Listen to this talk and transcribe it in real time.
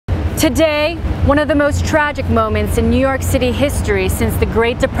Today, one of the most tragic moments in New York City history since the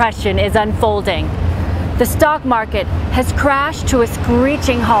Great Depression is unfolding. The stock market has crashed to a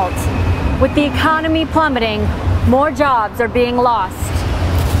screeching halt. With the economy plummeting, more jobs are being lost.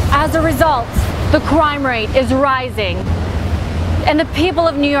 As a result, the crime rate is rising, and the people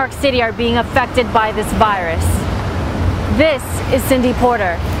of New York City are being affected by this virus. This is Cindy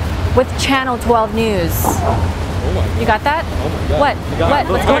Porter with Channel 12 News. Oh my God. You got that? Oh my God. What? What?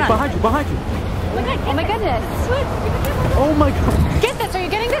 What's going on? Behind you, behind you. Oh my goodness. Oh my God. Get this, are you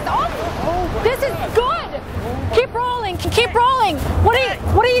getting this? Oh, this is good. Keep rolling, keep rolling. What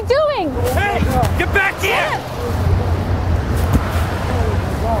are you doing? Hey, get back here.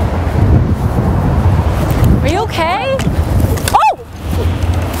 Are you okay?